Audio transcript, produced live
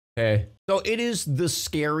Hey. So it is the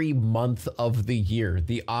scary month of the year,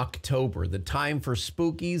 the October, the time for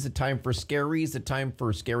spookies, the time for scaries, the time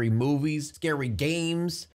for scary movies, scary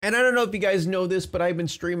games. And I don't know if you guys know this, but I've been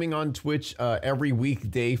streaming on Twitch every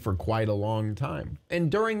weekday for quite a long time.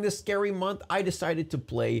 And during this scary month, I decided to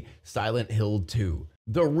play Silent Hill 2.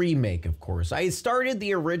 The remake, of course. I started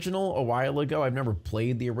the original a while ago. I've never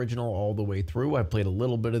played the original all the way through. I played a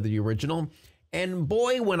little bit of the original. And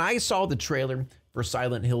boy, when I saw the trailer for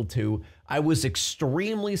Silent Hill 2, I was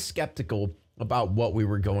extremely skeptical about what we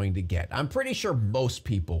were going to get. I'm pretty sure most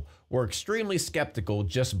people were extremely skeptical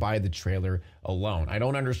just by the trailer alone. I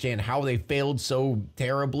don't understand how they failed so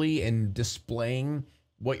terribly in displaying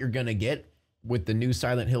what you're gonna get with the new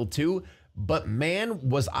Silent Hill 2. But man,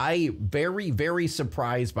 was I very, very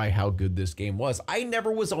surprised by how good this game was. I never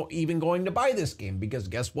was even going to buy this game because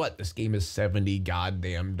guess what? This game is $70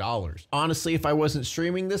 goddamn dollars. Honestly, if I wasn't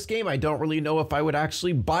streaming this game, I don't really know if I would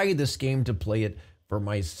actually buy this game to play it for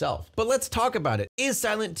myself. But let's talk about it. Is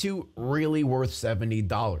Silent 2 really worth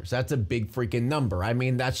 $70? That's a big freaking number. I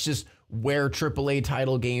mean, that's just where AAA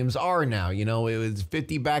title games are now. You know, it was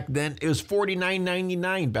 50 back then. It was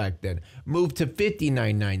 $49.99 back then. Moved to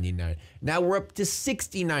 $59.99. Now we're up to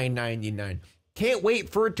 $69.99. Can't wait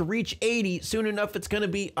for it to reach $80. Soon enough, it's gonna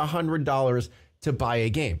be $100 to buy a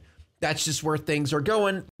game. That's just where things are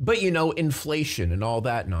going. But you know, inflation and all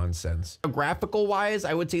that nonsense. Graphical wise,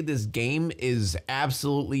 I would say this game is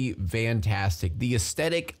absolutely fantastic. The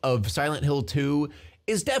aesthetic of Silent Hill 2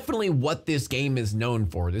 is definitely what this game is known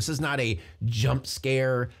for. This is not a jump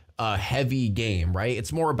scare heavy game, right?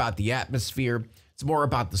 It's more about the atmosphere. It's more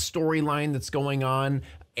about the storyline that's going on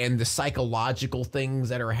and the psychological things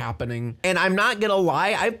that are happening. And I'm not gonna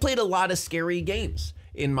lie, I've played a lot of scary games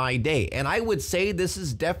in my day, and I would say this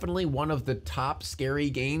is definitely one of the top scary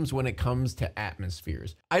games when it comes to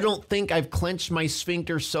atmospheres. I don't think I've clenched my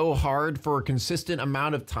sphincter so hard for a consistent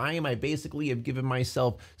amount of time. I basically have given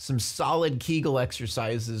myself some solid Kegel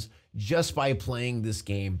exercises just by playing this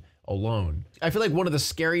game alone. I feel like one of the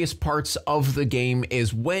scariest parts of the game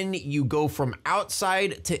is when you go from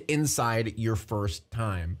outside to inside your first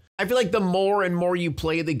time. I feel like the more and more you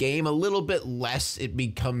play the game, a little bit less it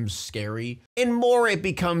becomes scary and more it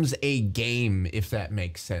becomes a game, if that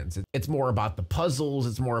makes sense. It's more about the puzzles.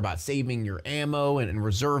 It's more about saving your ammo and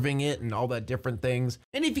reserving it and all that different things.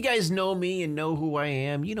 And if you guys know me and know who I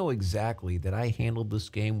am, you know exactly that I handled this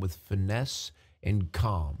game with finesse and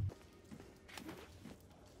calm.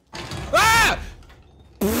 Ah!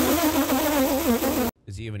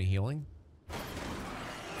 Is he even healing?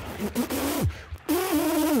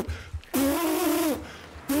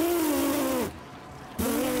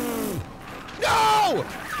 No!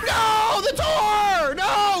 No! The door!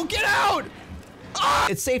 No! Get out! Ah!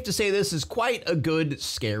 It's safe to say this is quite a good,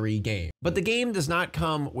 scary game. But the game does not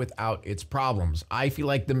come without its problems. I feel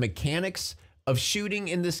like the mechanics of shooting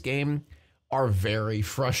in this game are very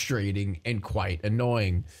frustrating and quite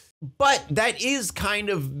annoying. But that is kind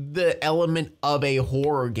of the element of a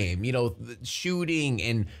horror game. You know, shooting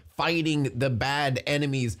and fighting the bad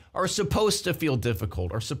enemies are supposed to feel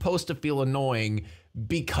difficult, are supposed to feel annoying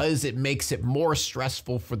because it makes it more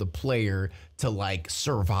stressful for the player to like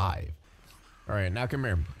survive. All right, now come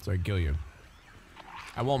here so I can kill you.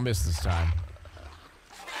 I won't miss this time.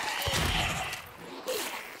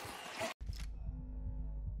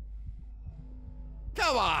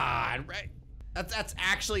 Come on, right? That's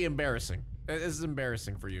actually embarrassing. This is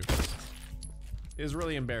embarrassing for you. It is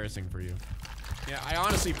really embarrassing for you. Yeah, I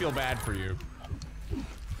honestly feel bad for you.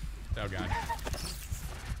 Oh God.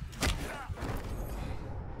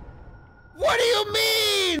 What do you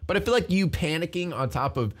mean? But I feel like you panicking on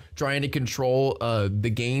top of trying to control the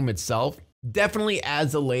game itself definitely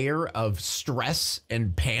adds a layer of stress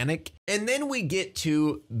and panic. And then we get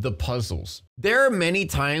to the puzzles. There are many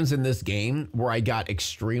times in this game where I got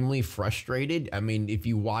extremely frustrated. I mean, if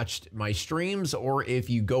you watched my streams or if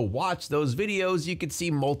you go watch those videos, you could see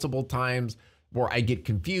multiple times where I get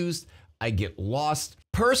confused, I get lost.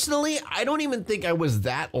 Personally, I don't even think I was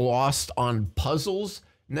that lost on puzzles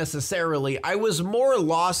necessarily. I was more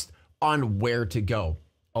lost on where to go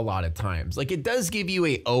a lot of times. Like, it does give you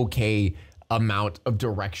a okay amount of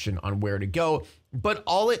direction on where to go, but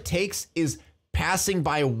all it takes is passing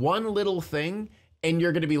by one little thing and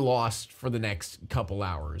you're gonna be lost for the next couple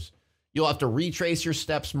hours. You'll have to retrace your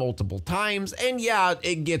steps multiple times, and yeah,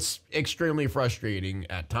 it gets extremely frustrating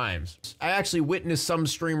at times. I actually witnessed some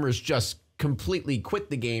streamers just completely quit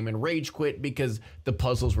the game and rage quit because the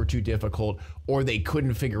puzzles were too difficult or they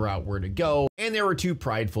couldn't figure out where to go and they were too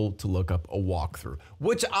prideful to look up a walkthrough,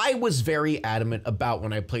 which I was very adamant about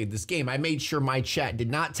when I played this game. I made sure my chat did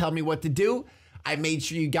not tell me what to do. I made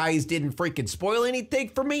sure you guys didn't freaking spoil anything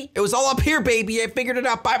for me. It was all up here, baby. I figured it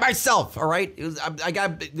out by myself, all right? I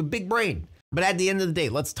got a big brain. But at the end of the day,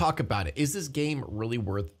 let's talk about it. Is this game really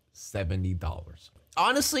worth $70?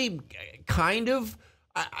 Honestly, kind of.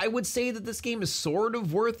 I would say that this game is sort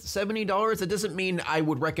of worth $70. It doesn't mean I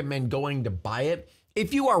would recommend going to buy it.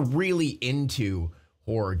 If you are really into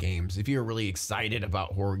horror games, if you're really excited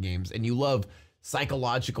about horror games and you love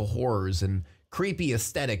psychological horrors and creepy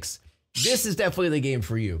aesthetics, this is definitely the game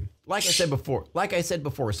for you. Like I said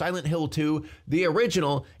before, Silent Hill 2, the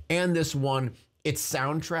original, and this one, its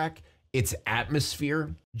soundtrack, its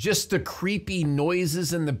atmosphere, just the creepy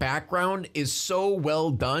noises in the background is so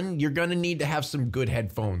well done. You're gonna need to have some good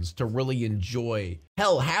headphones to really enjoy.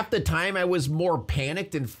 Hell, half the time I was more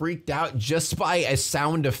panicked and freaked out just by a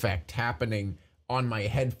sound effect happening on my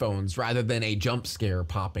headphones rather than a jump scare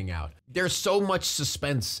popping out. There's so much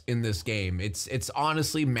suspense in this game. It's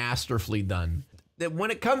honestly masterfully done. That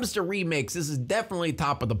when it comes to remakes, this is definitely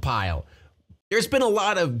top of the pile. There's been a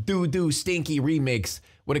lot of stinky remakes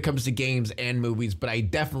when it comes to games and movies, but I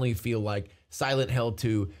definitely feel like Silent Hill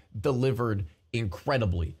 2 delivered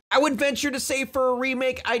incredibly. I would venture to say for a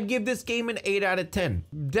remake, I'd give this game an 8 out of 10.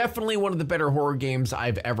 Definitely one of the better horror games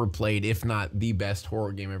I've ever played, if not the best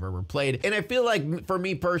horror game I've ever played. And I feel like for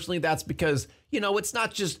me personally, that's because, you know, it's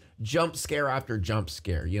not just jump scare after jump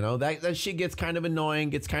scare. You know, that shit gets kind of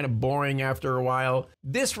annoying, gets kind of boring after a while.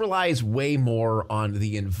 This relies way more on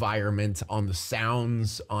the environment, on the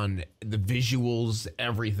sounds, on the visuals,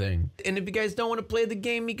 everything. And if you guys don't want to play the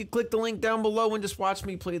game, you can click the link down below and just watch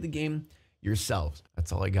me play the game yourselves.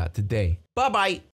 That's all I got today. Bye-bye.